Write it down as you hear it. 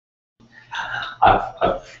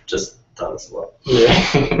I've just done this a lot.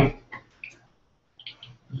 Yeah.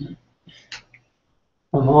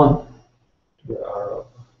 I'm on. You are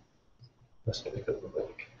must be because of the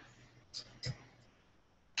link.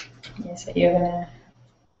 Yeah, so you're gonna.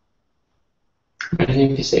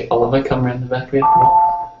 Imagine if you see Oliver come around the back of it.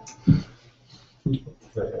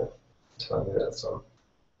 Yeah. Tell me that's on.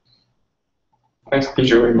 Nice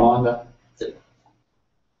visual reminder.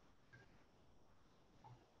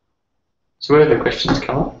 So where do the questions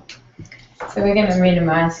come up? So we're gonna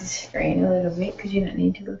minimise the screen a little bit because you don't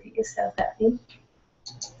need to look at yourself that big.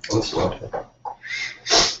 Unless you want to.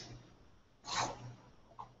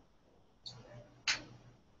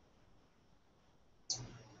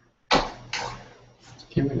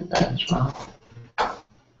 Give me that as well.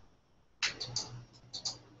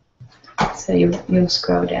 So you'll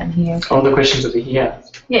scroll down here. All the questions will be here.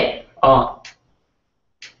 Yeah. Oh.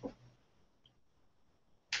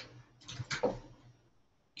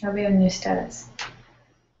 I'll be on your status.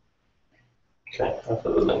 Okay, I've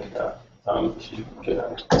put the link there. If you go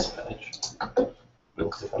down to this page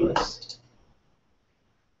and click on this.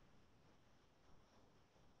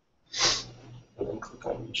 And then click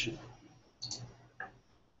on YouTube.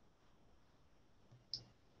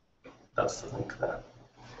 That's the link there.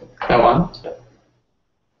 That one? Yeah.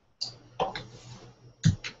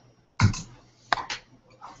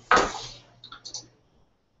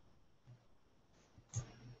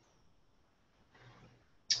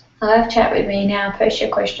 Live chat with me now. Post your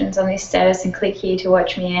questions on this status and click here to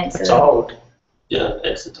watch me answer It's them. old. Yeah,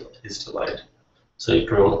 exit is delayed. So you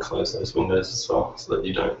probably want to close those windows as well so that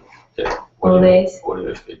you don't get All these?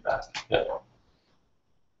 audio feedback. Yeah.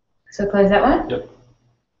 So close that one? Yep.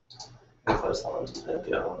 And close that one and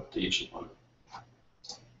the other one, the YouTube one.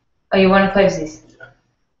 Oh, you want to close this? Yeah.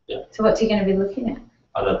 Yeah. So what's he going to be looking at?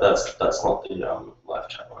 That's not the live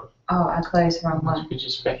chat one. Oh, I closed the wrong one. Which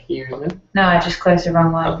is back here, isn't it? No, I just closed the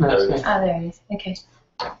wrong one. No, There it's it not. is. Oh, there it is. Okay.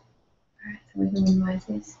 Alright, so we can minimize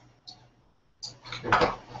this.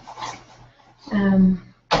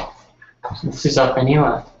 This is up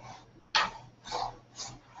anyway.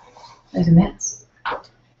 There's a mouse.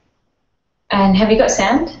 And have you got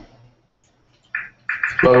sound?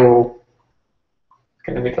 Low. It's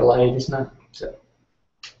going to be delayed, isn't it? Yeah.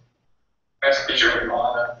 Nice visual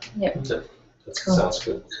reminder. Yep. That Cool. sounds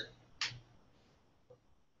good.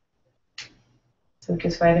 So we'll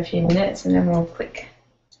just wait a few minutes and then we'll click.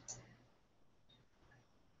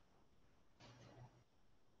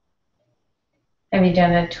 Have you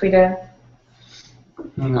done a Twitter?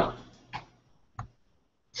 No.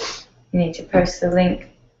 You need to post the link.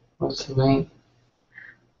 What's the link?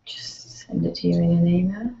 Just send it to you in an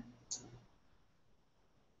email.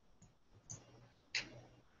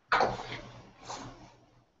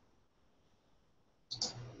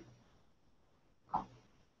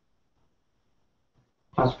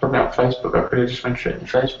 I was probably on Facebook. I could have just went straight to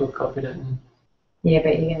Facebook, copied it, and Yeah,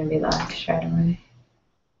 but you're going to be live straight away.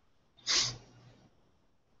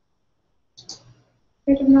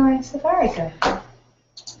 Where did my Safari go?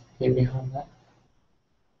 here behind that.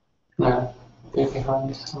 No, there behind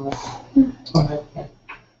this somewhere. Oh, there, yeah.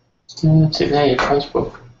 That's it there, your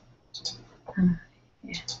Facebook.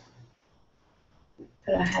 Yeah.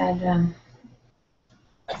 But I had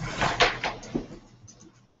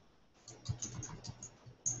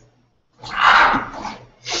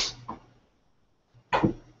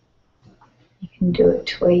you can do a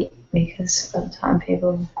tweet because by the time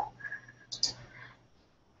people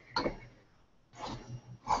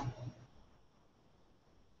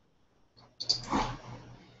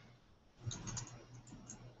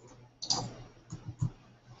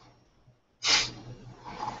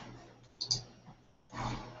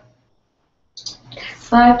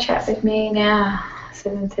live chat with me now,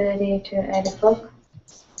 7:30 to 8 o'clock.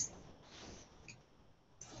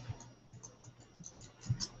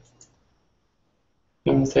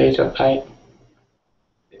 In 3.8.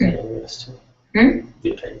 The AES2. Hmm?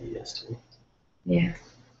 The AES2. Yeah.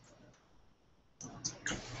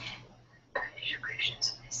 Post your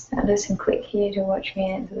questions on this status and click here to watch me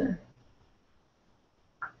answer them.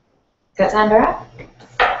 Does that sound alright?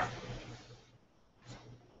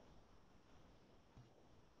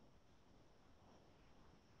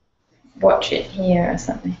 Watch it here or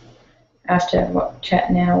something. After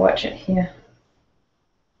chat now, watch it here.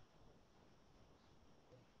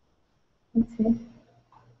 Let's see.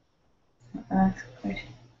 Ask a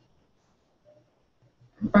question.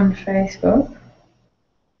 On Facebook,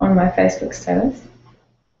 on my Facebook status.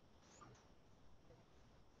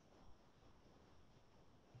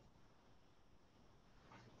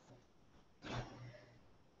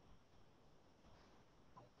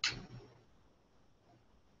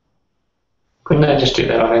 Couldn't they just do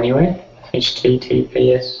that on anywhere?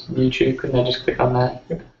 HTTPS YouTube, couldn't they just click on that?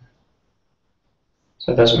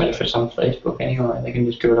 So it doesn't matter if it's on Facebook anyway, they can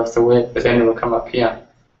just do it off the web, but then it'll come up here.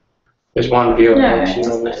 There's one viewer No.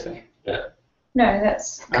 obviously. Yeah. No,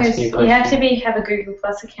 that's because Asking a you have to question. have a Google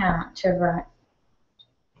Plus account to write.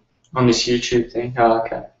 On this YouTube thing? Oh,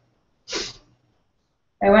 okay.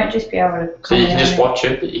 They won't just be able to So you comment can just on it. watch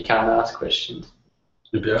it, but you can't ask questions.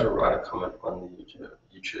 You'll be able to write a comment on the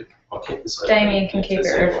YouTube. I'll keep this open. Damien can keep it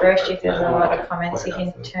Just so you refreshed won't if there's a open lot it. of comments, he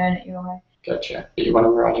can turn it your way. Gotcha. But you want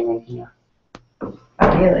them writing on here.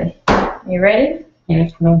 Ideally. You ready? Yeah,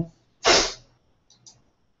 no.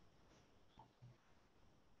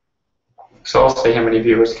 So I'll see how many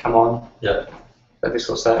viewers come on. Yeah. That this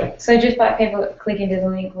will say. So just like people click into the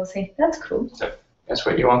link will see, that's cool. That's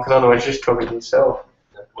what you want, because otherwise you're just talking to yourself.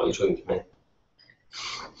 What are you talking to me?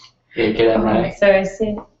 Yeah, get out, mate. So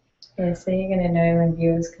see, yeah, so you're going to know when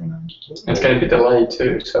viewers come on. It's going to be delayed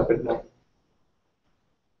too, so I would know.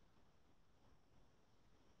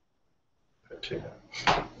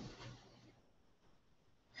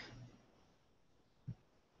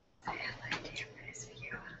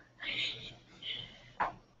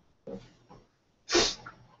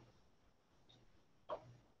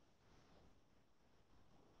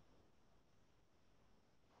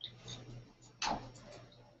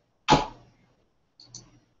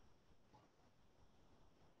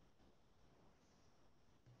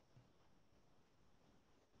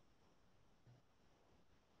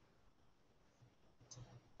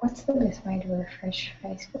 What's the best way to refresh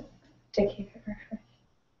Facebook? To keep it refreshed?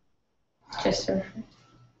 Just to refresh.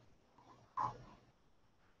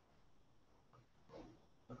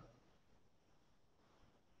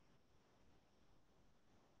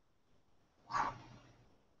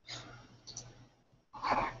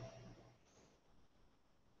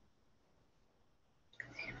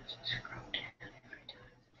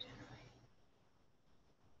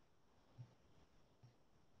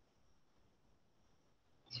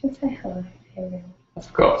 Should say hello to everyone.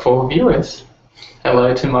 I've got 4 viewers.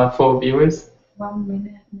 Hello to my 4 viewers. 1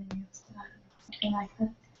 minute and then you'll start. Something like that.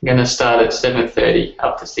 I'm going to start at 7:30,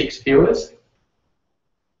 up to 6 viewers.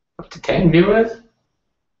 Up to 10 viewers. I'm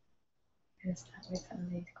going to start with some of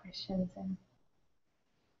these questions and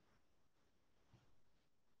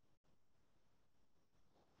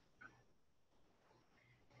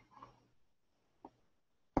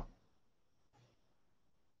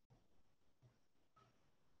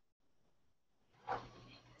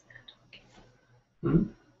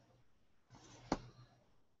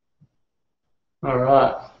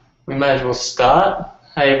Alright, we may as well start.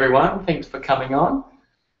 Hey everyone, thanks for coming on.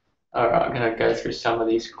 Alright, I'm going to go through some of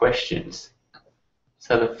these questions.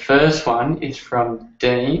 So the first one is from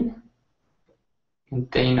Dean. And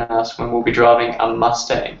Dean asks when we'll be driving a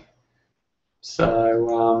Mustang.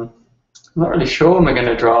 So I'm not really sure when we're going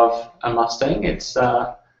to drive a Mustang. It's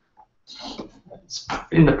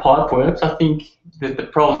in the pipe works. I think that the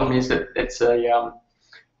problem is that it's a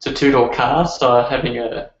 2-door car, so having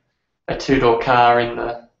a 2-door car in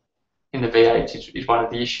the V8 is one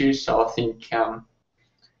of the issues. So I think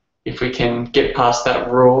if we can get past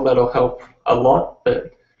that rule, that'll help a lot.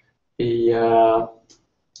 But they have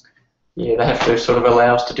to sort of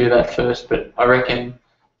allow us to do that first. But I reckon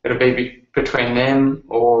it'll be between them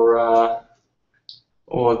or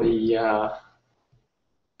the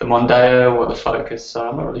Mondeo or the Focus. So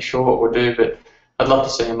I'm not really sure what we'll do, but I'd love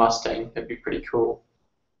to see a Mustang. That'd be pretty cool.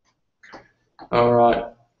 All right.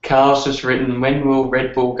 Carl's just written, when will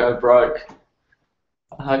Red Bull go broke?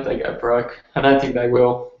 I hope they go broke. I don't think they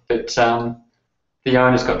will, but the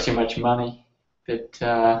owner's got too much money. But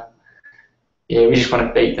yeah, we just want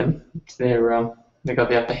to beat them. They've got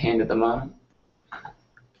the upper hand at the moment.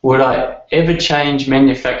 Would I ever change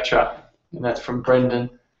manufacturer? And that's from Brendan.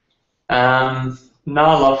 No,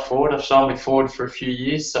 I love Ford. I've signed with Ford for a few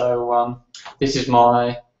years, so this is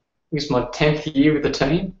my 10th year with the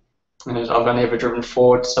team. And I've only ever driven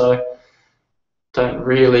Ford, so don't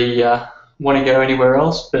really want to go anywhere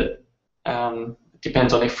else. But it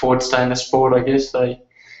depends on if Ford stay in the sport. I guess they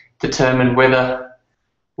determine whether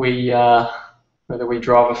we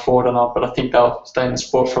drive a Ford or not. But I think they'll stay in the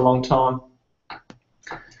sport for a long time.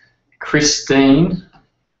 Christine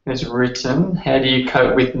has written, "How do you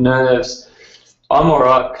cope with nerves?" I'm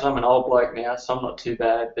alright because I'm an old bloke now, so I'm not too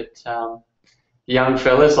bad. But the young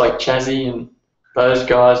fellas like Chazzy and those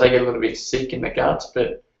guys, they get a little bit sick in the guts,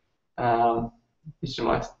 but this is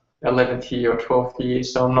my 11th year or 12th year,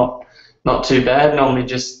 so I'm not too bad. Normally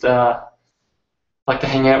just like to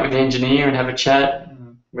hang out with the engineer and have a chat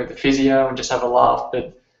with the physio and just have a laugh.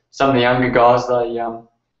 But some of the younger guys, they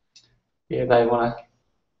want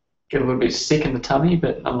to get a little bit sick in the tummy,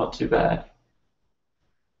 but I'm not too bad.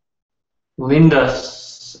 Linda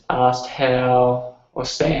asked how, or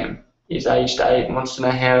Sam is aged 8 and wants to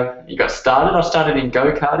know how you got started. I started in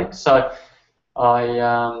go-karting, so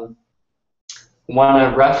I won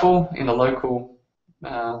a raffle in a local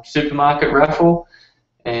supermarket raffle,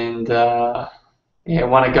 and yeah,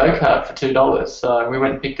 won a go-kart for $2. So we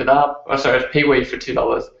went and picked it up. Oh, sorry, it was Pee-wee for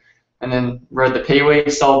 $2, and then rode the Pee-wee,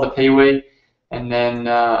 sold the Pee-wee, and then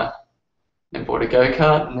bought a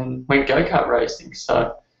go-kart, and then went go-kart racing.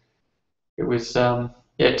 So it was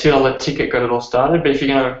yeah, $2 ticket got it all started. But if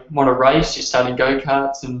you're going to want to race, you start in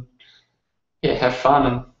go-karts and yeah, have fun,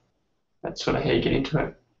 and that's sort of how you get into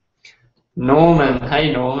it. Norman,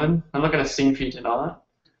 hey Norman, I'm not going to sing for you tonight.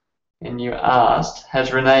 And you asked,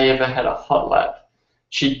 has Renee ever had a hot lap?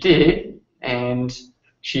 She did, and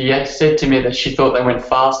she said to me that she thought they went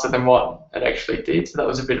faster than what it actually did, so that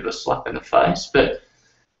was a bit of a slap in the face, but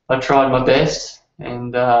I tried my best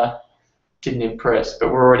and didn't impress,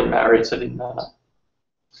 but we're already married, so it didn't matter.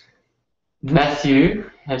 Matthew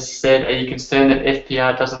has said, are you concerned that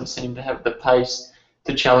FPR doesn't seem to have the pace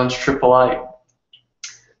to challenge Triple A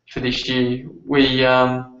for this year? We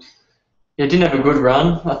yeah, didn't have a good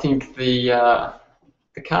run. I think the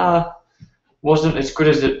car wasn't as good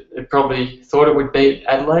as it probably thought it would be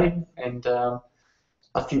at Adelaide, and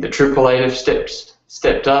I think the Triple A have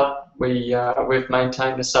stepped up. We've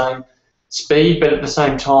maintained the same speed, but at the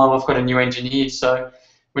same time, I've got a new engineer. So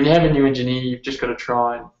when you have a new engineer, you've just got to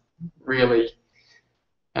try and really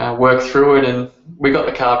work through it. And we got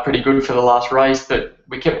the car pretty good for the last race, but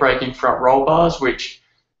we kept breaking front roll bars, which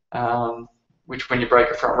when you break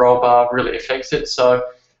a front roll bar really affects it.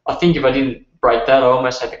 So I think if I didn't break that, I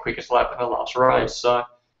almost had the quickest lap in the last race. So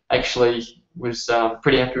actually was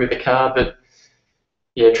pretty happy with the car, but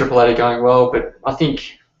yeah, Triple A are going well. But I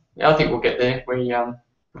think we'll get there.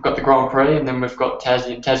 We've got the Grand Prix, and then we've got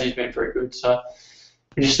Tassie, and Tassie's been very good. So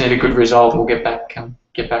we just need a good result, and we'll get back on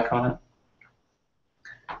it.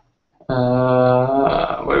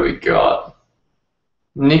 What do we got?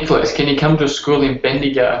 Nicholas, can you come to a school in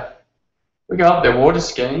Bendigo? We go up there water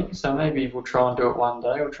skiing, so maybe we'll try and do it one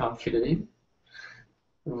day. We'll try and fit it in.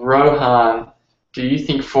 Rohan, do you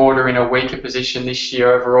think Ford are in a weaker position this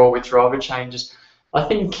year overall with driver changes? I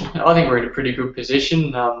think we're in a pretty good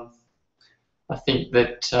position. I think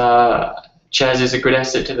that Chaz is a good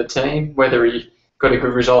asset to the team. Whether he got a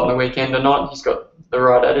good result on the weekend or not, he's got the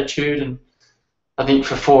right attitude, and I think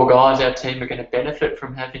for 4 guys, our team are going to benefit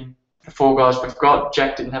from having the 4 guys we've got.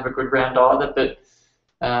 Jack didn't have a good round either, but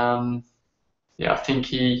yeah, I think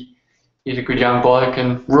he's a good young bloke,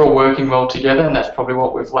 and we're all working well together, and that's probably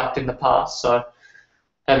what we've lacked in the past. So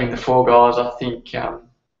having the 4 guys, I think, yeah,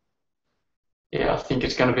 I think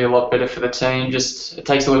it's going to be a lot better for the team. Just it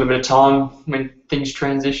takes a little bit of time when things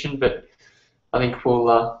transition, but I think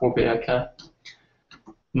we'll be okay.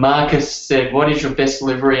 Marcus said, "What is your best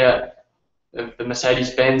livery out of the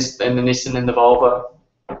Mercedes-Benz and the Nissan and the Volvo?"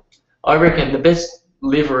 I reckon the best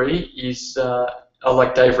livery is I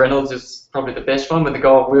like Dave Reynolds is probably the best one with the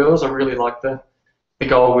gold wheels. I really like the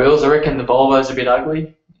gold wheels. I reckon the Volvo's a bit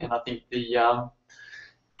ugly, and I think the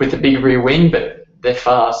with the big rear wing, but they're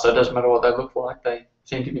fast, so it doesn't matter what they look like. They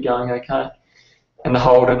seem to be going okay. And the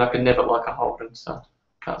Holden, I could never like a Holden, so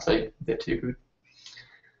can't say they're too good.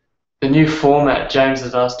 The new format, James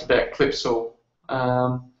has asked about Clipsal.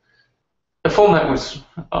 The format was,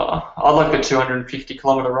 I like the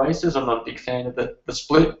 250-kilometre races. I'm not a big fan of the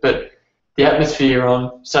split, but the atmosphere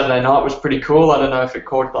on Saturday night was pretty cool. I don't know if it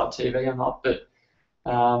caught it on TV or not, but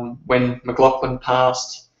when McLaughlin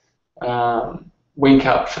passed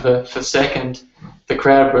Whincup for second, the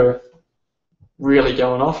crowd were really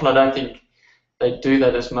going off, and I don't think they'd do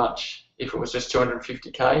that as much if it was just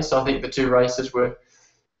 250k. So I think the 2 races were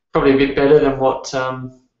probably a bit better than what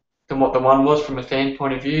the one was from a fan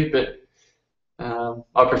point of view, but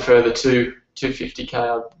I prefer the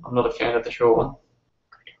 250k. I'm not a fan of the short one.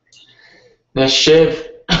 Now Chev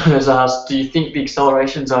has asked, do you think the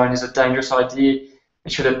acceleration zone is a dangerous idea,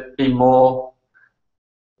 and should it be more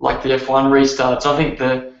like the F1 restarts? I think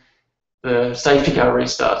the safety car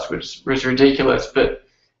restarts was ridiculous, but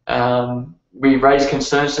we raised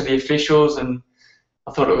concerns to the officials, and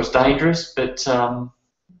I thought it was dangerous, but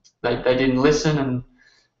they didn't listen, and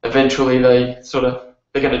eventually they're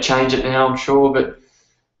going to change it now, I'm sure, but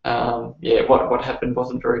yeah, what happened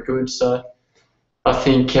wasn't very good. So I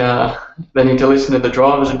think they need to listen to the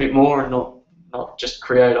drivers a bit more and not just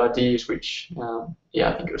create ideas, which yeah,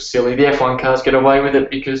 I think it was silly. The F1 cars get away with it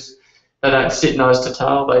because they don't sit nose to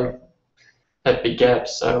tail. They have big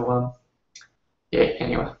gaps. So yeah,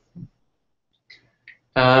 anyway.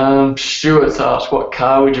 Stuart's asked, what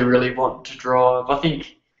car would you really want to drive? I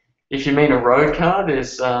think if you mean a road car,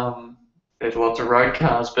 there's lots of road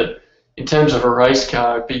cars, but in terms of a race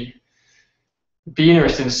car, it'd be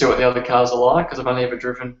interesting to see what the other cars are like, because I've only ever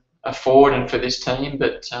driven a Ford and for this team,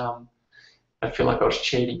 but I feel like I was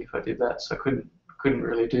cheating if I did that, so I couldn't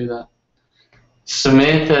really do that.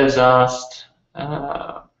 Samantha has asked,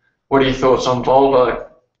 what are your thoughts on Volvo?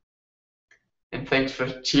 And thanks for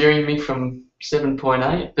cheering me from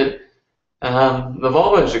 7.8. But the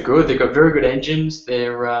Volvos are good. They've got very good engines.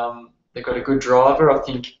 They've got a good driver. I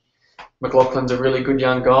think McLaughlin's a really good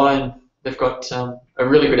young guy, and they've got a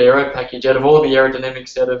really good aero package. Out of all the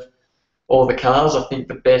aerodynamics out of all the cars, I think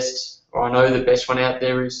the best, or I know the best one out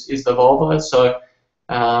there is the Volvo. So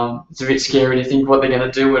it's a bit scary to think what they're going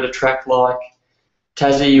to do at a track like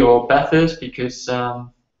Tassie or Bathurst, because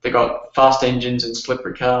they've got fast engines and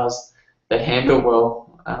slippery cars that handle well.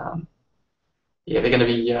 Yeah, they're going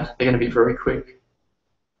to be very quick.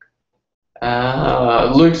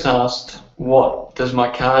 Luke's asked, what does my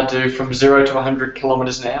car do from 0 to 100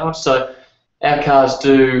 kilometers an hour? So our cars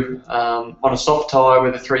do on a soft tyre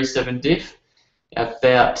with a 3.7 diff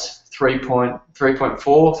about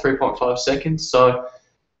 3.5 seconds. So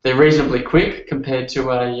they're reasonably quick compared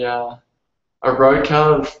to a road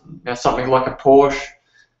car. Something like a Porsche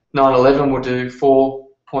 911 will do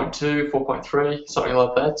 4.2, 4.3, something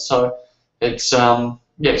like that. So it's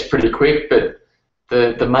it's pretty quick, but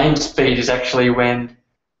the main speed is actually when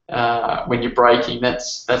you're braking.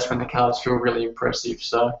 That's when the cars feel really impressive.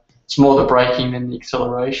 So it's more the braking than the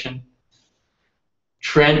acceleration.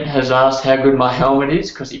 Trent has asked how good my helmet is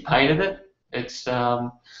because he painted it. It's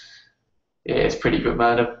it's pretty good,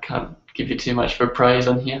 mate. I can't give you too much for praise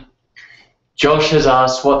on here. Josh has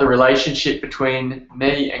asked what the relationship between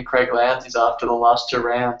me and Craig Lowndes is after the last 2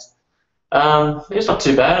 rounds. It's not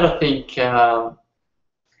too bad. I think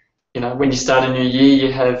when you start a new year,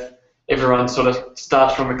 you have everyone sort of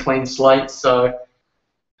starts from a clean slate. So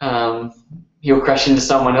he'll crash into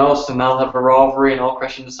someone else, and they'll have a rivalry, and I'll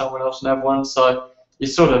crash into someone else and have one. So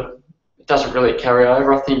it doesn't really carry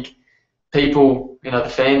over. I think people, the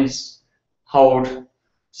fans hold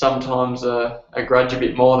sometimes a grudge a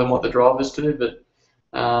bit more than what the drivers do, but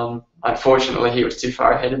unfortunately he was too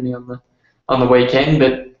far ahead of me on the weekend.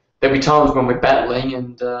 But there'll be times when we're battling,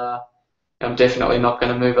 and I'm definitely not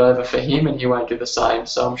going to move over for him, and he won't do the same.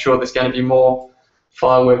 So I'm sure there's going to be more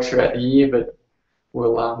fireworks throughout the year, but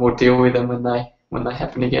we'll deal with them when they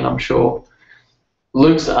happen again, I'm sure.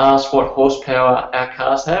 Luke's asked what horsepower our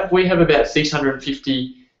cars have. We have about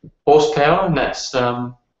 650 horsepower, and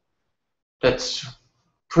that's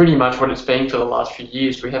pretty much what it's been for the last few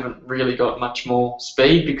years. We haven't really got much more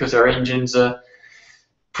speed because our engines are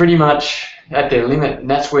pretty much at their limit, and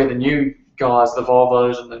that's where the new guys, the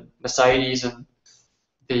Volvos and the Mercedes and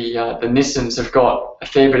the Nissans, have got a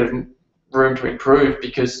fair bit of room to improve,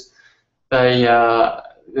 because they're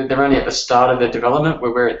only at the start of their development,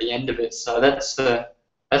 where we're at the end of it. So that's the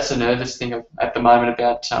nervous thing at the moment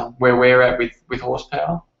about where we're at with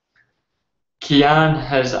horsepower. Kian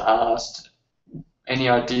has asked, any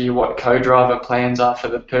idea what co-driver plans are for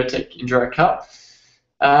the Pertec Enduro Cup?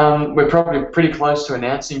 We're probably pretty close to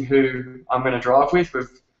announcing who I'm going to drive with.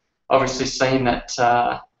 We've obviously seen that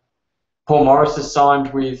Paul Morris has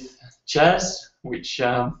signed with Jazz, which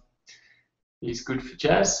is good for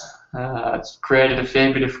Jazz. It's created a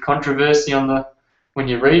fair bit of controversy when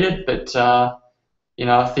you read it, but I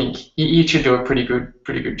think he should do a pretty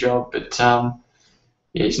good job. But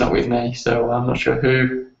he's not with me, so I'm not sure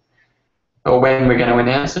who or when we're going to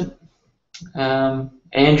announce it.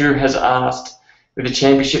 Andrew has asked, with the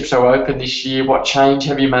championship so open this year, what change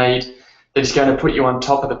have you made that is going to put you on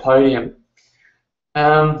top of the podium?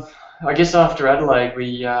 I guess after Adelaide,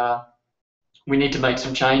 we need to make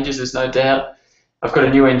some changes. There's no doubt. I've got a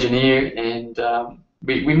new engineer, and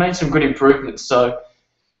we made some good improvements. So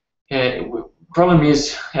problem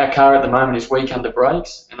is our car at the moment is weak under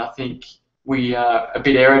brakes, and I think we are a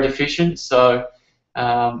bit aero deficient. So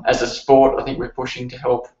as a sport, I think we're pushing to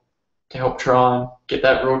help try and get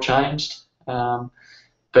that rule changed.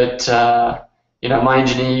 But my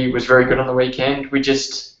engineer was very good on the weekend. We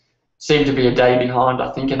just seemed to be a day behind.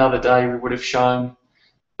 I think another day we would have shown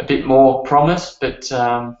a bit more promise, but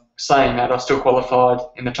saying that, I still qualified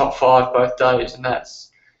in the top 5 both days, and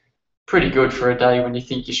that's pretty good for a day when you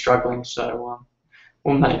think you're struggling. So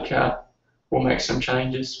we'll make some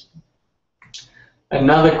changes.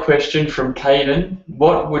 Another question from Caden: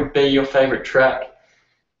 what would be your favourite track?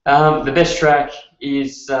 The best track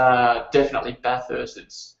is definitely Bathurst.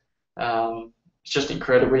 It's just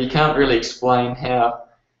incredible. You can't really explain how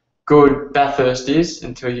good Bathurst is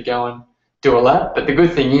until you go and do a lap. But the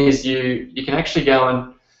good thing is you can actually go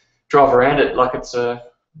and drive around it like it's a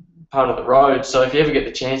part of the road. So if you ever get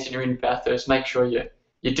the chance and you're in Bathurst, make sure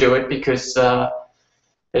you do it, because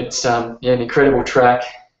it's an incredible track,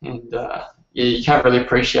 and you can't really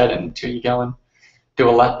appreciate it until you go and do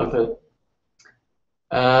a lap of it.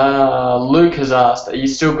 Luke has asked, are you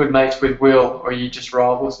still good mates with Will, or are you just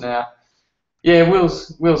rivals now? Yeah,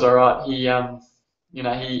 Will's alright. He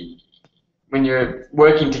when you're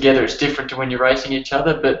working together, it's different to when you're racing each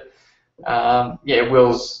other. But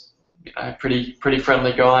Will's a pretty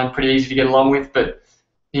friendly guy and pretty easy to get along with. But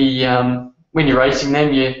he when you're racing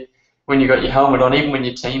them, when you got your helmet on, even when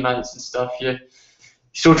you're teammates and stuff, you're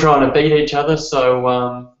still trying to beat each other.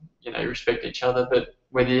 So you respect each other. But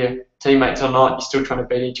whether you're teammates or not, you're still trying to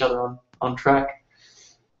beat each other on track.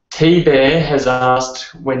 T-Bear has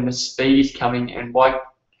asked when the speed is coming and why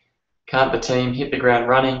can't the team hit the ground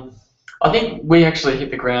running. I think we actually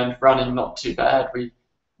hit the ground running not too bad. We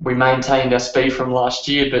maintained our speed from last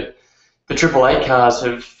year, but the 888 cars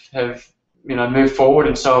have moved forward,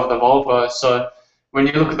 and so have the Volvo. So when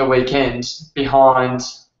you look at the weekend behind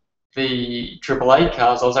the 888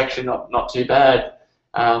 cars, I was actually not too bad,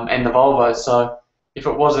 and the Volvo. So if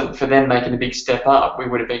it wasn't for them making a big step up, we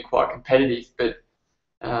would have been quite competitive. But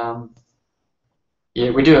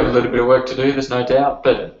we do have a little bit of work to do, there's no doubt,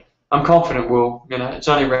 but I'm confident it's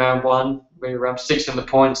only round 1, we're 6th in the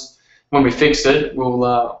points. When we fix it,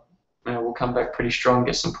 we'll come back pretty strong,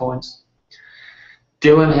 get some points.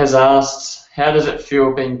 Dylan has asked, how does it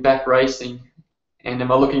feel being back racing, and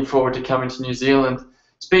am I looking forward to coming to New Zealand?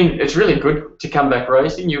 It's really good to come back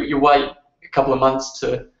racing. You wait a couple of months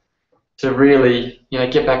to really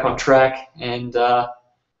get back on track, and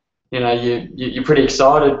you're pretty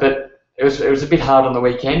excited, but it was a bit hard on the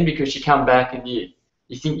weekend because you come back and you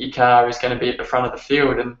think your car is going to be at the front of the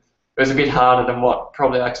field, and it was a bit harder than what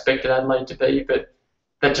probably I expected Adelaide to be, but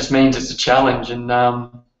that just means it's a challenge, and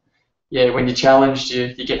when you're challenged,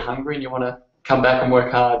 you get hungry and you want to come back and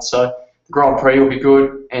work hard. So the Grand Prix will be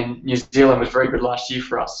good, and New Zealand was very good last year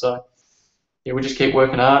for us, so we'll just keep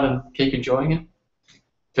working hard and keep enjoying it.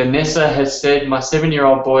 Vanessa has said, my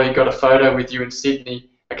 7-year-old boy got a photo with you in Sydney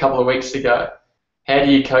a couple of weeks ago. How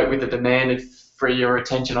do you cope with the demand for your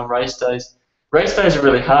attention on race days? Race days are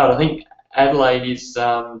really hard. I think Adelaide is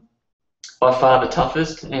by far the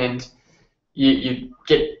toughest, and you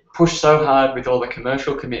get pushed so hard with all the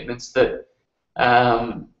commercial commitments that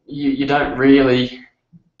you don't really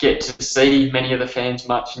get to see many of the fans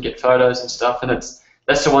much and get photos and stuff, and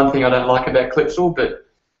that's the one thing I don't like about Clipsal, but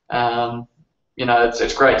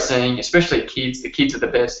it's great seeing, especially kids. The kids are the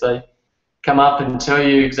best. They come up and tell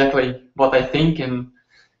you exactly what they think and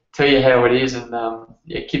tell you how it is, and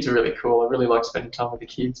kids are really cool. I really like spending time with the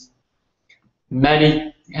kids.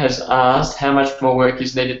 Maddie has asked how much more work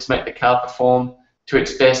is needed to make the car perform to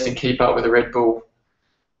its best and keep up with the Red Bull,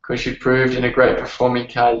 because you've proved in a great performing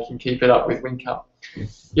car you can keep it up with WinCup.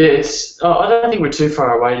 I don't think we're too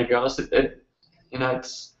far away, to be honest.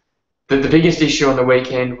 It's the biggest issue on the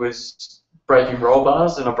weekend was breaking roll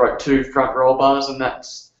bars, and I broke 2 front roll bars, and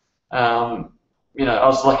that's I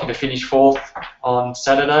was lucky to finish 4th on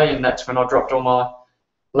Saturday, and that's when I dropped all my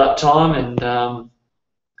lap time, and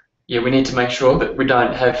we need to make sure that we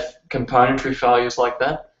don't have componentry failures like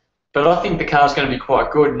that. But I think the car's going to be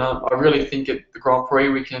quite good, and I really think at the Grand Prix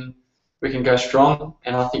we can go strong,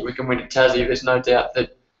 and I think we can win at Tassie. There's no doubt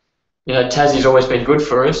that Tassie's always been good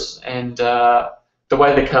for us, and the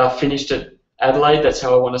way the car finished at Adelaide, that's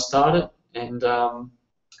how I want to start it, and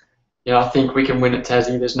I think we can win at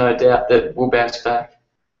Tassie. There's no doubt that we'll bounce back.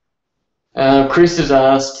 Chris has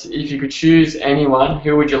asked, if you could choose anyone,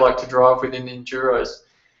 who would you like to drive within the Enduros?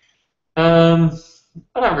 I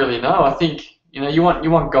don't really know. I think you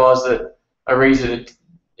want guys that are easy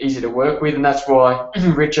to work with, and that's why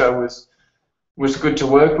Richo was good to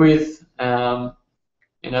work with. But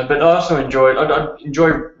I also I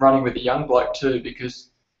enjoy running with a young bloke too, because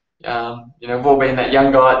we've all been that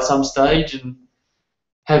young guy at some stage, and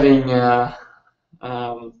having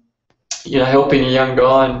helping a young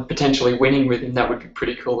guy and potentially winning with him, that would be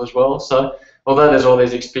pretty cool as well. So although there's all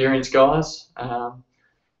these experienced guys,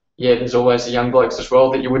 there's always the young blokes as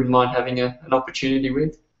well that you wouldn't mind having an opportunity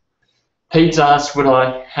with. Pete's asked, would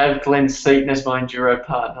I have Glenn Seaton as my Enduro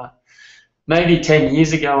partner? Maybe 10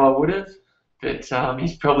 years ago I would have, but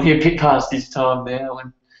he's probably a bit past his time now,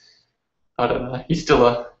 and I don't know. He'd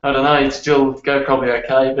still go probably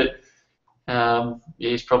okay, but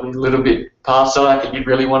he's probably a little bit past, so I don't think he'd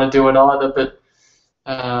really want to do it either. But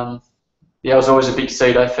I was always a big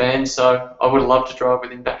Cedo fan, so I would have loved to drive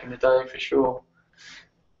with him back in the day for sure.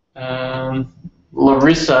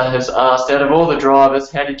 Larissa has asked, out of all the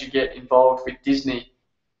drivers, how did you get involved with Disney?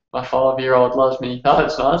 My 5-year-old loves me. Oh,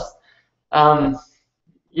 that's nice.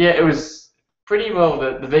 Yeah, it was pretty well.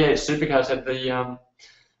 The V8 Supercars had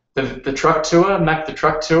the truck tour, Mac the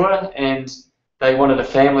truck tour, and they wanted a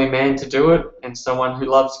family man to do it and someone who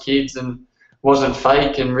loves kids and wasn't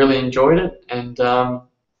fake and really enjoyed it. And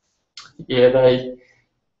yeah, they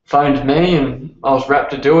phoned me and I was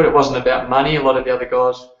rapt to do it. It wasn't about money. A lot of the other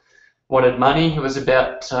guys wanted money. It was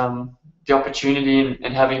about the opportunity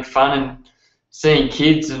and having fun and seeing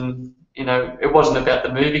kids. And you know, it wasn't about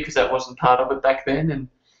the movie because that wasn't part of it back then. And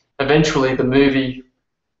eventually, the movie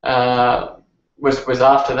was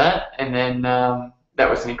after that, and then that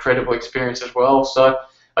was an incredible experience as well. So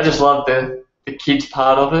I just loved the kids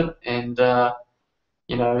part of it, and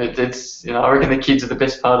you know, it's I reckon the kids are the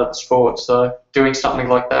best part of the sport. So doing something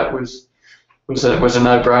like that was a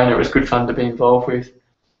no-brainer. It was good fun to be involved with.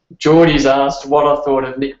 Geordie's asked what I thought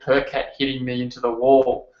of Nick Percat hitting me into the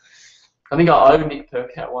wall. I think I owe Nick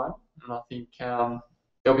Percat one, and I think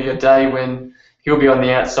there'll be a day when he'll be on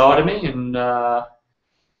the outside of me, and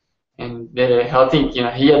yeah, I think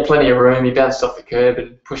he had plenty of room. He bounced off the curb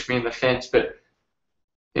and pushed me in the fence, but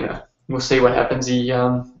we'll see what happens. He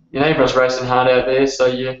everyone's racing hard out there, so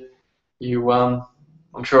I'm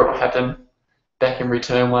sure it'll happen back in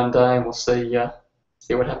return one day, and we'll see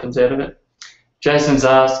what happens out of it. Jason's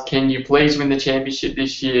asked, can you please win the championship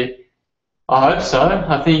this year? I hope so.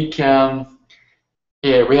 I think, yeah,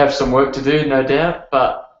 we have some work to do, no doubt,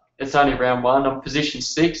 but it's only round one. I'm position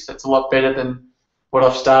 6. That's a lot better than what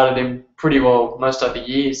I've started in pretty well most other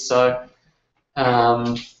years. So,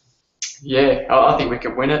 yeah, I think we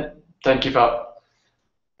can win it. Don't give up,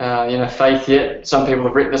 faith yet. Some people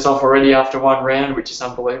have written us off already after one round, which is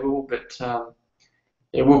unbelievable, but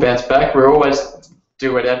yeah, we'll bounce back. We're always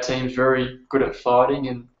do it. Our team's very good at fighting,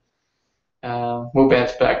 and we'll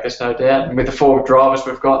bounce back, there's no doubt. And with the 4 drivers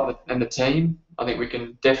we've got and the team, I think we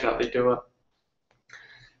can definitely do it.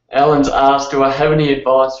 Alan's asked, do I have any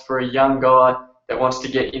advice for a young guy that wants to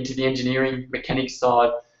get into the engineering mechanics side?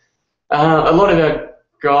 A lot of our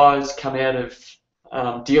guys come out of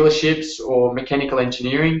dealerships or mechanical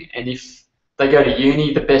engineering, and if they go to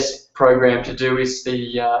uni, the best program to do is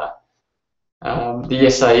the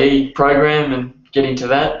SAE program and get into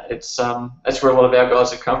that. That's where a lot of our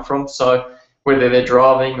guys have come from. So whether they're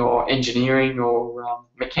driving or engineering or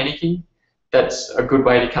mechanicking, that's a good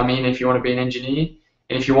way to come in if you want to be an engineer.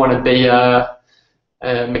 And if you want to be a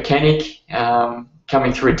mechanic,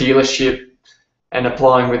 coming through a dealership and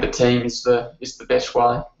applying with a team is the best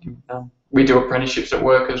way. We do apprenticeships at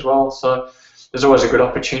work as well, so there's always a good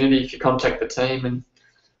opportunity if you contact the team,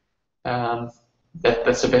 and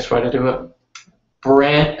that's the best way to do it.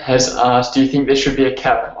 Brant has asked, do you think there should be a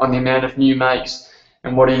cap on the amount of new makes,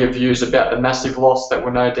 and what are your views about the massive loss that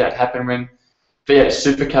will no doubt happen when V8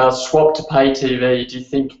 supercars swap to pay TV? Do you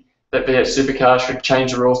think that V8 supercars should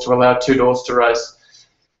change the rules to allow 2 doors to race?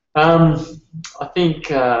 I think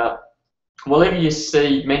whenever you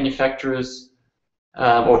see manufacturers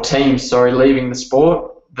or teams, leaving the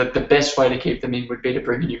sport, that the best way to keep them in would be to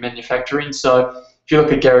bring a new manufacturer in. So if you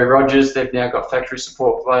look at Gary Rogers, they've now got factory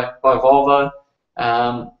support by Volvo.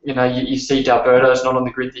 You see D'Alberto's not on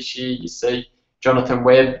the grid this year. You see Jonathan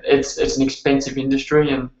Webb. It's an expensive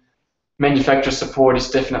industry, and manufacturer support is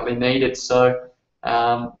definitely needed. So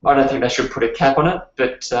I don't think they should put a cap on it.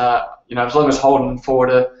 But as long as Holden and Ford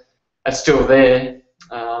are still there,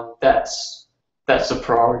 that's a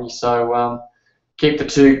priority. So keep the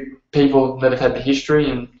 2 people that have had the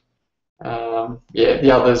history, and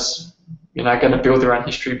the others, going to build their own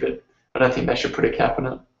history. But I don't think they should put a cap on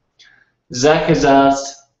it. Zach has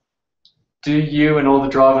asked, do you and all the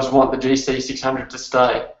drivers want the GC600 to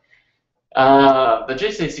stay? The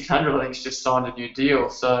GC600, I think, has just signed a new deal.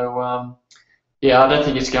 So, yeah, I don't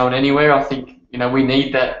think it's going anywhere. I think, we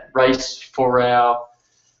need that race for our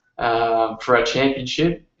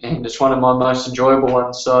championship, and it's one of my most enjoyable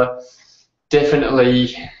ones. So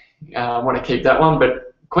definitely want to keep that one.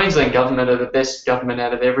 But Queensland government are the best government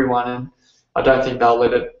out of everyone, and I don't think they'll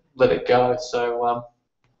let it go. So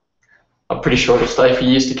I'm pretty sure it'll stay for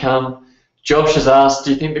years to come. Josh has asked,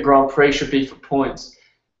 do you think the Grand Prix should be for points?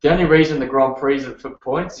 The only reason the Grand Prix isn't for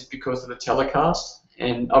points is because of the telecast.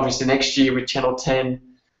 And obviously next year with Channel 10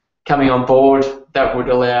 coming on board, that would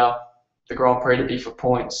allow the Grand Prix to be for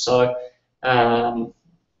points. So,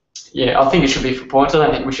 yeah, I think it should be for points. I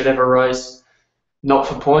don't think we should ever race not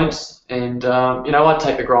for points. And, I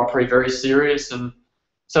take the Grand Prix very serious, and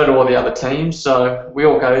so do all the other teams. So we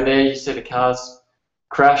all go there. You see the cars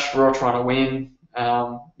crash. We're all trying to win.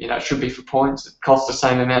 It should be for points. It costs the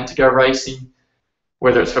same amount to go racing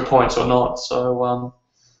whether it's for points or not. So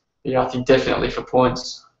yeah, I think definitely for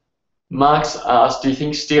points. Mark's asked, do you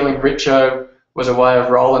think stealing Richo was a way of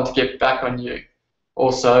Roland to get back on you?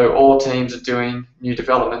 Also, all teams are doing new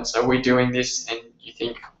developments. Are we doing this, and you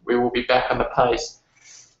think we will be back on the pace?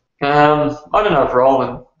 I don't know if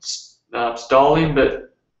Roland stole him,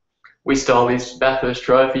 but we stole his Bathurst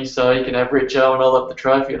trophy, so he can have Richo and I'll have the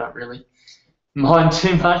trophy. I don't really mind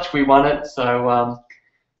too much. We won it, so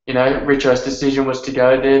you know, Richo's decision was to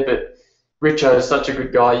go there, but Richo is such a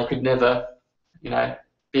good guy, you could never, you know,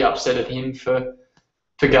 be upset at him for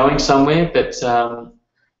going somewhere. But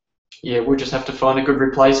yeah, we'll just have to find a good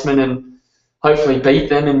replacement and hopefully beat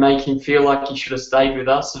them and make him feel like he should have stayed with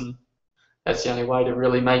us, and that's the only way to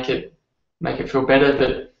really make it feel better.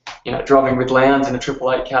 But you know, driving with Lowndes in a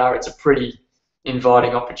 888 car, it's a pretty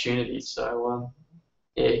inviting opportunity. So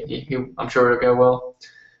yeah, I'm sure it'll go well.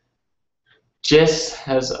 Jess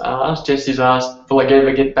is asked, will I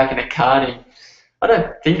ever get back into karting? I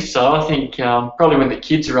don't think so. I think probably when the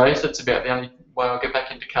kids race, that's about the only way I'll get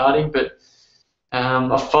back into karting. But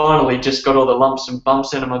I finally just got all the lumps and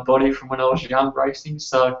bumps out of my body from when I was young racing.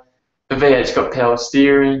 So the V8's got power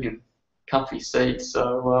steering and comfy seats.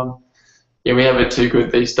 So yeah, we have it too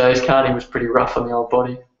good these days. Karting was pretty rough on the old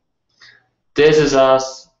body. Des has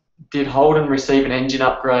asked, did Holden receive an engine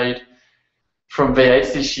upgrade from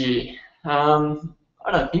V8s this year?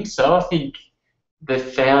 I don't think so. I think they've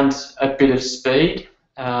found a bit of speed,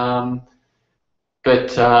 but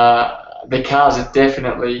the cars are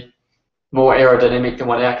definitely more aerodynamic than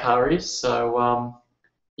what our car is. So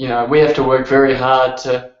you know, we have to work very hard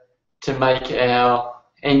to make our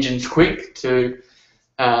engines quick to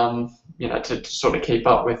you know, to sort of keep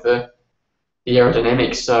up with the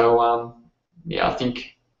aerodynamics. So yeah, I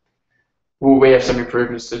think we have some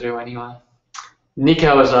improvements to do anyway.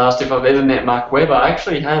 Nico has asked if I've ever met Mark Webber. I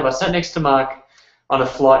actually have. I sat next to Mark on a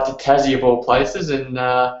flight to Tassie of all places, and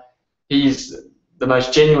he's the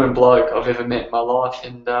most genuine bloke I've ever met in my life,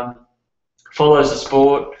 and follows the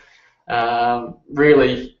sport.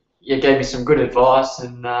 Really, yeah, gave me some good advice,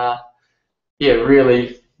 and yeah,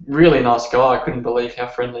 really nice guy. I couldn't believe how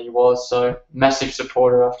friendly he was. So massive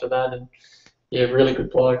supporter after that, and yeah, really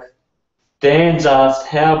good bloke. Dan's asked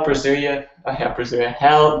how the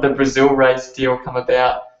Brazil race deal come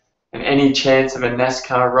about, and any chance of a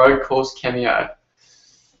NASCAR road course cameo.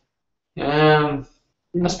 You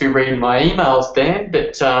must be reading my emails, Dan,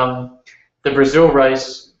 but the Brazil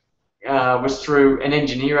race was through an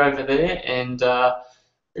engineer over there, and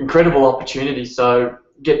incredible opportunity. So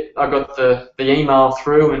I got the email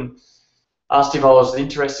through and asked if I was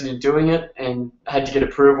interested in doing it, and had to get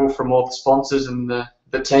approval from all the sponsors and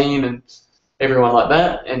the team and everyone like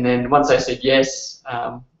that. And then once they said yes,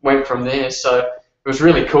 went from there. So it was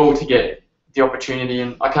really cool to get the opportunity,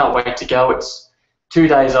 and I can't wait to go. It's 2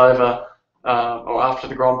 days over or after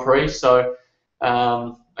the Grand Prix, so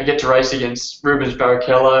I get to race against Rubens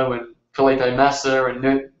Barrichello and Felipe Massa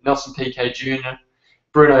and Nelson Piquet Jr.,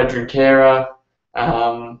 Bruno Junqueira,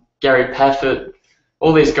 Gary Paffett,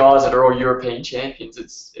 all these guys that are all European champions.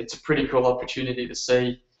 It's a pretty cool opportunity to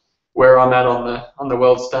see where I'm at on the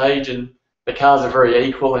world stage, and the cars are very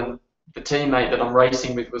equal, and the teammate that I'm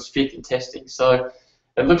racing with was fifth in testing, so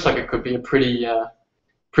it looks like it could be a pretty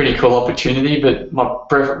cool opportunity. But my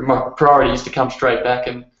priority is to come straight back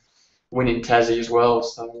and win in Tassie as well.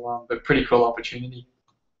 So, but pretty cool opportunity.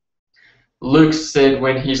 Luke said,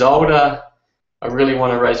 when he's older, I really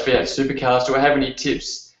want to race V8 supercars. Do I have any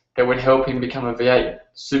tips that would help him become a V8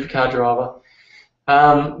 supercar driver?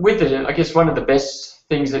 With it, I guess one of the best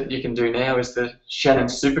things that you can do now is the Shannon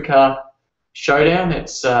Supercar Showdown.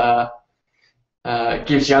 It's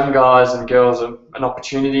gives young guys and girls an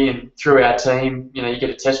opportunity, and through our team, you know, you get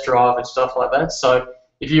a test drive and stuff like that. So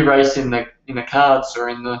if you race in the cards or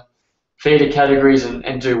in the feeder categories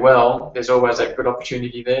and do well, there's always that good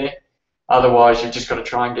opportunity there. Otherwise, you've just got to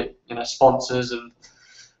try and get, you know, sponsors and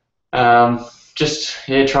just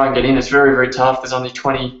try and get in. It's very, very tough. There's only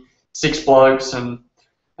 26 blokes, and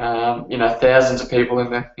you know, thousands of people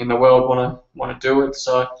in the world want to do it.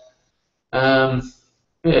 So yeah,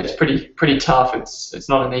 it's pretty tough. It's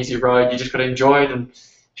not an easy road. You just got to enjoy it, and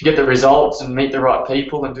if you get the results and meet the right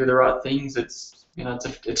people and do the right things, it's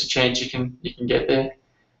a chance you can get there.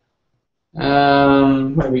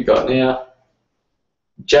 What have we got now?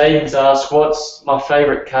 Jaden's asked, what's my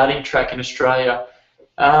favourite karting track in Australia?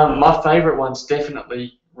 My favourite one's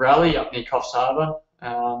definitely Raleigh up near Coffs Harbour.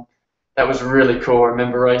 That was really cool. I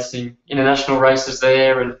remember racing international races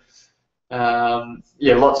there, and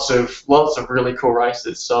yeah, lots of really cool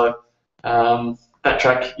races. So that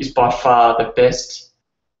track is by far the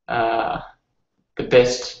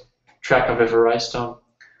best track I've ever raced on.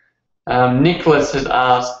 Nicholas has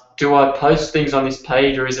asked, do I post things on this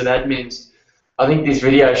page or is it admin's? I think this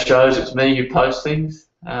video shows it's me who posts things.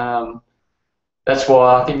 That's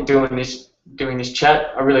why I think doing this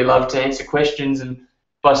chat, I really love to answer questions, and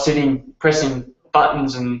by pressing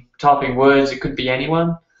buttons and typing words, it could be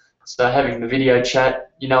anyone. So having the video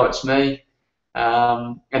chat, you know it's me,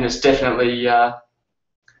 and it's definitely, you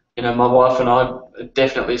know, my wife and I,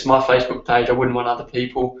 definitely it's my Facebook page. I wouldn't want other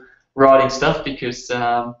people writing stuff because,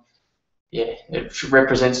 yeah, it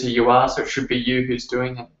represents who you are, so it should be you who's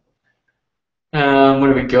doing it. What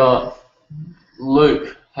have we got?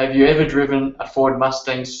 Luke, have you ever driven a Ford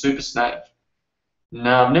Mustang Super Snake?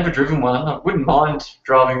 No, I've never driven one. I wouldn't mind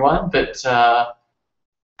driving one, but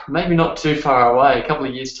maybe not too far away. A couple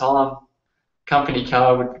of years' time, company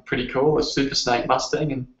car would be pretty cool, a Super Snake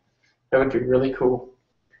Mustang, and that would be really cool.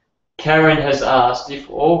 Karen has asked, if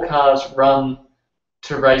all cars run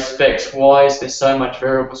to race specs, why is there so much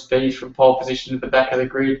variable speed from pole position to the back of the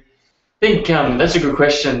grid? I think that's a good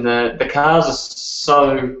question. The cars are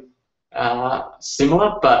so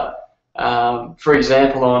similar, but for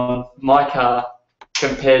example, on my car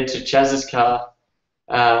compared to Chaz's car,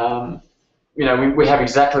 you know, we have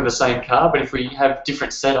exactly the same car, but if we have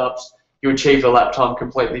different setups, you achieve the lap time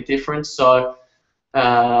completely different. So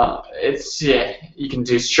it's, yeah, you can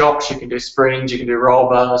do shocks, you can do springs, you can do roll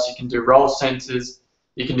bars, you can do roll centers,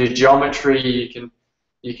 you can do geometry,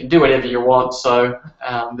 you can do whatever you want. So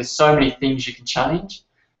there's so many things you can change,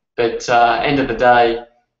 but end of the day,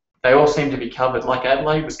 they all seem to be covered. Like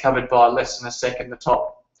Adelaide was covered by less than a second, the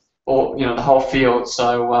top, or you know, the whole field.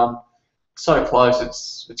 So so close.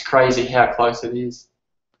 It's crazy how close it is.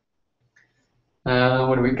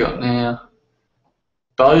 What do we got now?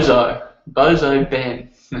 Bozo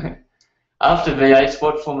Ben. After V8,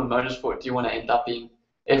 what form of motorsport do you want to end up in?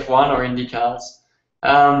 F1 or IndyCars?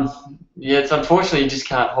 Yeah, it's unfortunately you just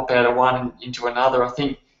can't hop out of one into another. I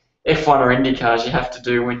think F1 or IndyCars you have to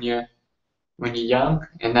do when you're young,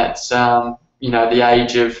 and that's you know, the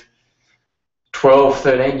age of 12,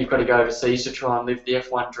 13. You've got to go overseas to try and live the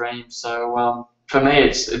F1 dream. So for me,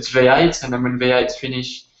 it's V8s, and then when V8s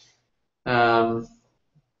finish,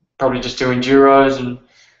 probably just do enduros, and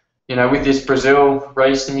you know, with this Brazil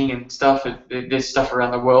racing and stuff, there's stuff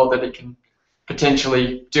around the world that it can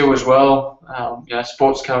potentially do as well. You know,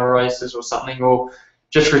 sports car races or something, or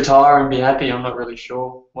just retire and be happy. I'm not really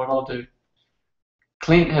sure what I'll do.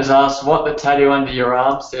 Clint has asked what the tattoo under your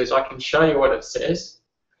arm says. I can show you what it says.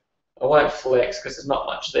 I won't flex because there's not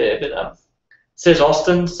much there, but it says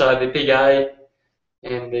Austin, so the big A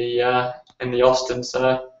and the Austin.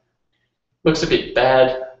 So looks a bit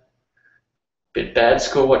bad.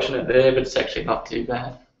 Score watching it there, but it's actually not too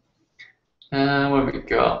bad. What have we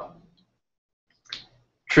got?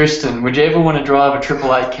 Tristan, would you ever want to drive a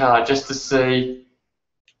AAA car just to see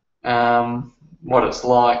what it's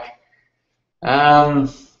like?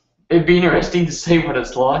 It'd be interesting to see what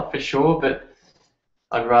it's like for sure, but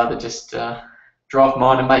I'd rather just drive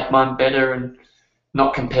mine and make mine better and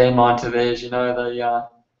not compare mine to theirs. You know,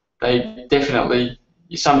 they definitely,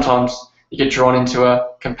 sometimes you get drawn into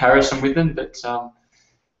a comparison with them, but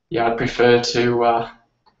yeah, I'd prefer to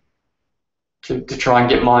try and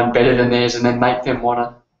get mine better than theirs and then make them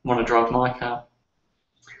want to drive my car.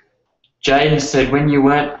 Jaden said, when you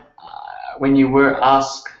were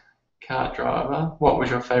asked kart driver, what was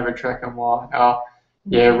your favourite track and why? Oh,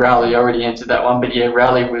 yeah, Rally. I already answered that one, but yeah,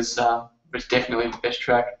 Rally was definitely the best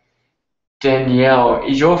track. Danielle,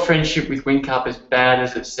 is your friendship with Whincup as bad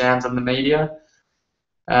as it sounds on the media?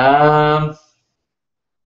 I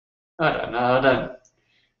don't know. I don't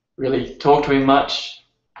really talk to him much.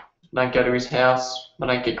 I don't go to his house. I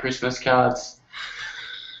don't get Christmas cards.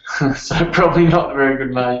 So probably not very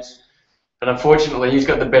good mates. But unfortunately, he's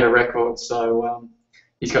got the better record, so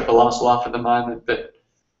he's got the last laugh at the moment. But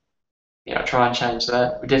yeah, I'll try and change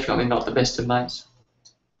that. We're definitely not the best of mates.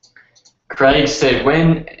 Craig said,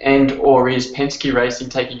 when and or is Penske Racing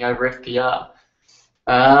taking over FPR?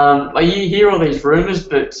 You hear all these rumours,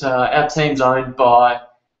 but our team's owned by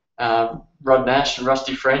Rod Nash and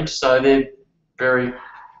Rusty French, so they're very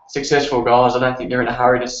successful guys. I don't think they're in a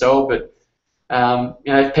hurry to sell, but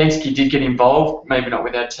you know, if Penske did get involved, maybe not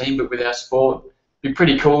with our team, but with our sport, it'd be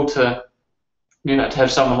pretty cool to, you know, to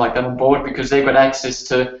have someone like that on board, because they've got access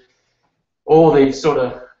to all these sort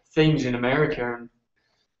of things in America,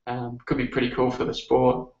 and could be pretty cool for the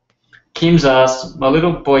sport. Kim's asked, my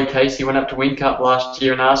little boy Casey went up to Whincup last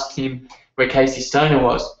year and asked him where Casey Stoner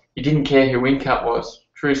was. He didn't care who Whincup was.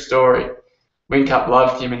 True story. Whincup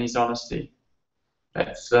loved him and his honesty.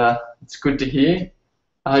 That's it's good to hear.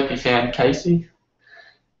 I hope you found Casey.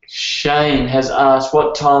 Shane has asked,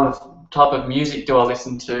 what time of type of music do I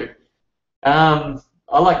listen to?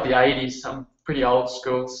 I like the 80s. I'm pretty old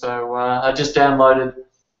school, so I just downloaded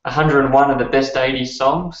 101 of the best 80s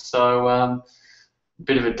songs, so a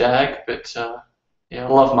bit of a dag, but yeah, I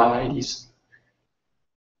love my 80s.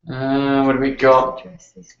 What do we got?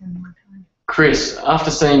 Chris,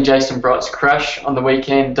 after seeing Jason Bright's crash on the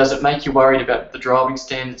weekend, does it make you worried about the driving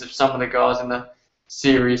standards of some of the guys in the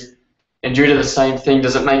series? And due to the same thing,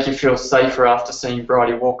 does it make you feel safer after seeing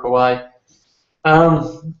Brighty walk away?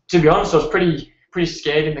 To be honest, I was pretty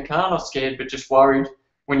scared in the car. Not scared, but just worried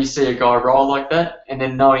when you see a guy roll like that, and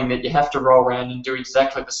then knowing that you have to roll around and do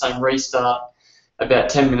exactly the same restart about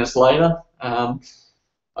 10 minutes later. I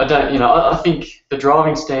think the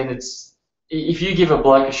driving standards, if you give a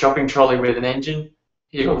bloke a shopping trolley with an engine,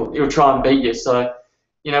 he'll try and beat you. So,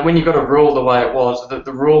 when you've got a rule the way it was,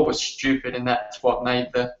 the rule was stupid, and that's what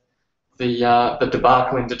made the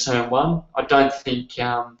debacle into turn one. I don't think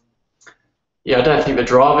the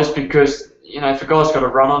drivers, because if a guy's got to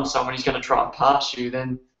run on someone, he's going to try and pass you.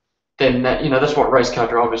 Then that's what race car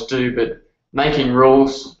drivers do. But making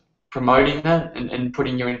rules, promoting that, and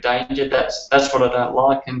putting you in danger, that's what I don't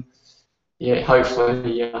like. And yeah,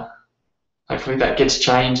 hopefully that gets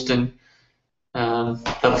changed, and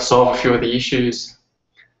that'll solve a few of the issues.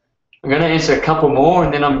 I'm going to answer a couple more,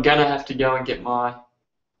 and then I'm going to have to go and get my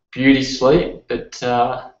beauty sleep. But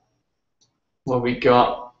what we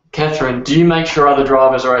got? Catherine, do you make sure other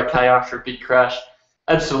drivers are okay after a big crash?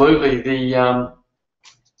 Absolutely.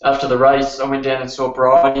 After the race, I went down and saw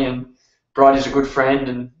Brighty, and Brighty's a good friend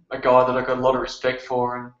and a guy that I've got a lot of respect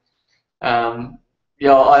for. And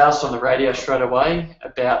I asked on the radio straight away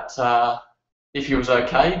about if he was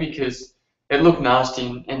okay, because it looked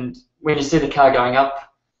nasty. And when you see the car going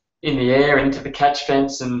up in the air and into the catch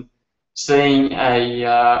fence, and seeing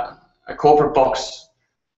a corporate box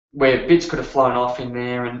where bits could have flown off in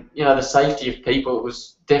there, and the safety of people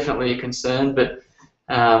was definitely a concern. But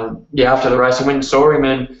after the race, I went and saw him,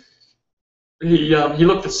 and he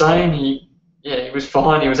looked the same. He was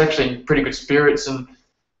fine. He was actually in pretty good spirits, and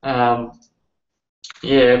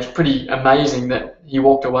it was pretty amazing that he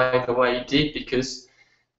walked away the way he did, because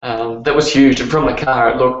that was huge. And from the car,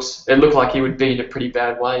 it looked like he would be in a pretty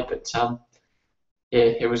bad way. But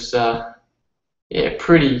it was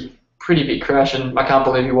pretty big crash, and I can't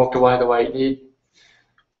believe he walked away the way he did.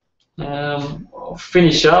 I'll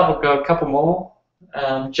finish up. I've got a couple more.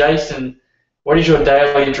 Jason, what is your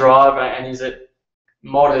daily driver, and is it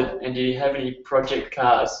modded, and do you have any project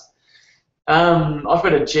cars? I've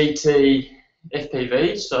got a GT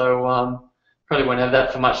FPV, so probably won't have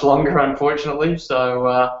that for much longer, unfortunately. So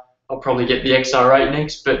I'll probably get the XR8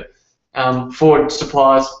 next. But Ford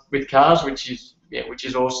supplies with cars, which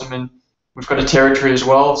is awesome, and we've got a territory as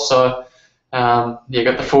well. So got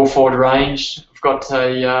the full Ford range. I've got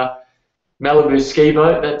a Malibu ski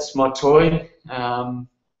boat. That's my toy. Don't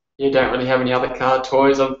really have any other car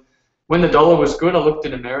toys. When the dollar was good, I looked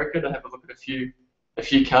in America to have a look at a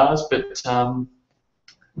few cars, but now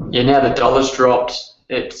the dollar's dropped.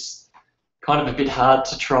 It's kind of a bit hard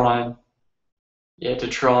to try and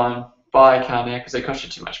buy a car now, because they cost you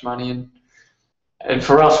too much money. And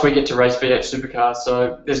for us, we get to race V8 supercars,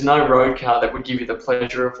 so there's no road car that would give you the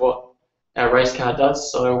pleasure of what our race car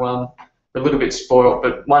does. So we're a little bit spoiled.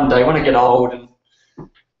 But one day, when I get old and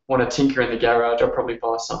want to tinker in the garage, I'll probably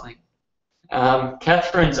buy something.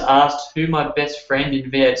 Catherine's asked who my best friend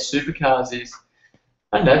in V8 supercars is.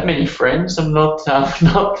 I don't have many friends. I'm not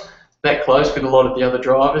that close with a lot of the other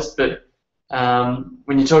drivers. But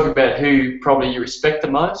when you talk about who probably you respect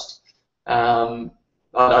the most,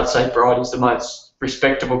 I'd say Brighty's the most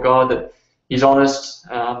respectable guy. That he's honest.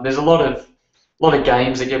 There's a lot of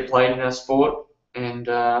games that get played in our sport, and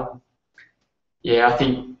I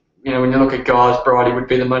think when you look at guys, Brighty would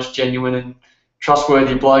be the most genuine and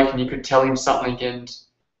trustworthy bloke, and you could tell him something and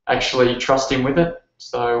actually trust him with it.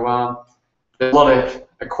 So there's a lot of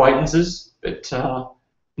acquaintances, but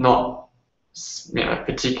not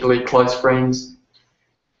particularly close friends.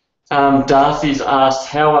 Darcy's asked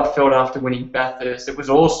how I felt after winning Bathurst. It was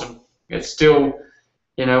awesome. It's still,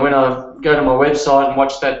 when I go to my website and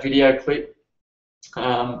watch that video clip,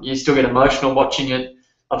 you still get emotional watching it.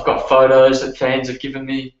 I've got photos that fans have given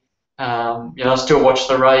me. I still watch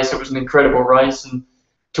the race. It was an incredible race, and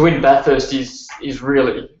to win Bathurst is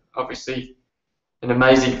really, obviously, an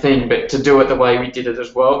amazing thing. But to do it the way we did it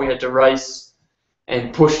as well, we had to race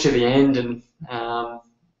and push to the end, and I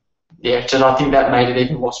think that made it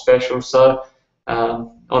even more special. So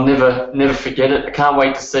I'll never forget it. I can't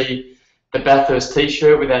wait to see the Bathurst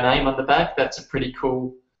T-shirt with our name on the back. That's a pretty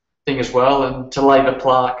cool thing as well, and to lay the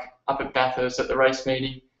plaque up at Bathurst at the race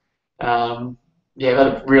meeting.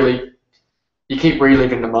 That'd really you keep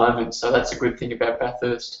reliving the moment, so that's a good thing about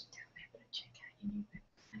Bathurst.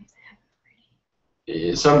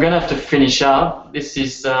 So I'm going to have to finish up. This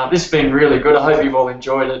has been really good. I hope you've all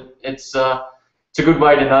enjoyed it. It's a good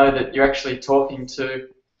way to know that you're actually talking to,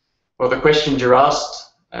 well, the questions you're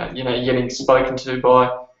asked, you're getting spoken to by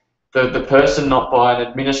the person, not by an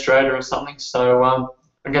administrator or something. So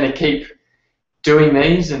I'm going to keep doing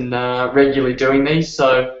these and regularly doing these.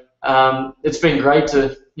 So it's been great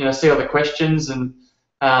to see all the questions, and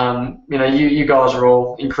you guys are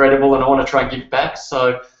all incredible, and I want to try and give back.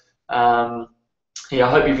 So yeah, I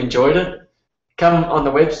hope you've enjoyed it. Come on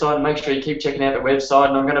the website and make sure you keep checking out the website,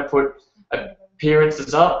 and I'm going to put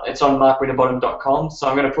appearances up. It's on markwinterbottom.com, so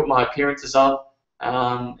I'm going to put my appearances up,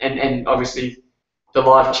 and obviously the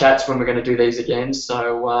live chats when we're going to do these again.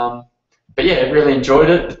 So but yeah, really enjoyed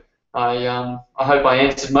it. I hope I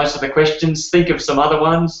answered most of the questions. Think of some other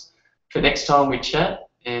ones for next time we chat,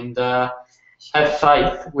 and have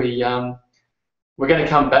faith. We're going to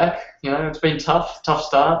come back. It's been tough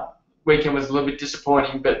start. Weekend was a little bit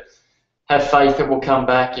disappointing, but have faith that we'll come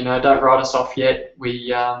back. Don't write us off yet. We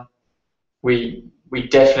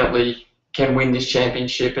definitely can win this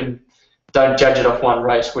championship, and don't judge it off one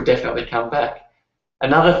race. We'll definitely come back.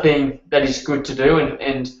 Another thing that is good to do,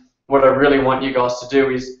 and what I really want you guys to do,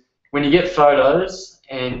 is when you get photos,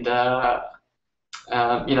 and I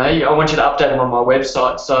want you to update them on my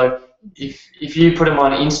website. So if you put them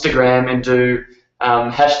on Instagram and do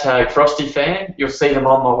hashtag FrostyFan, you'll see them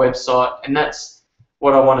on my website, and that's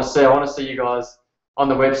what I want to see. I want to see you guys on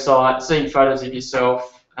the website, seeing photos of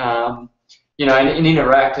yourself, and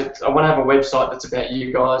interact. I want to have a website that's about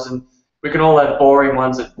you guys, and we can all have boring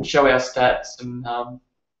ones that show our stats and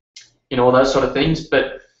all those sort of things,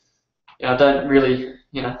 but I don't really,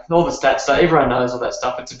 all the stats, so everyone knows all that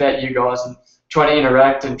stuff. It's about you guys and trying to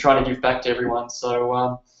interact and trying to give back to everyone.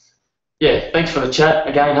 So yeah, thanks for the chat.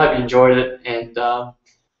 Again, hope you enjoyed it, and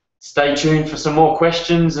stay tuned for some more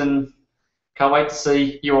questions, and can't wait to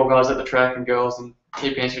see you all guys at the track and girls, and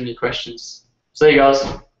keep answering your questions. See you guys.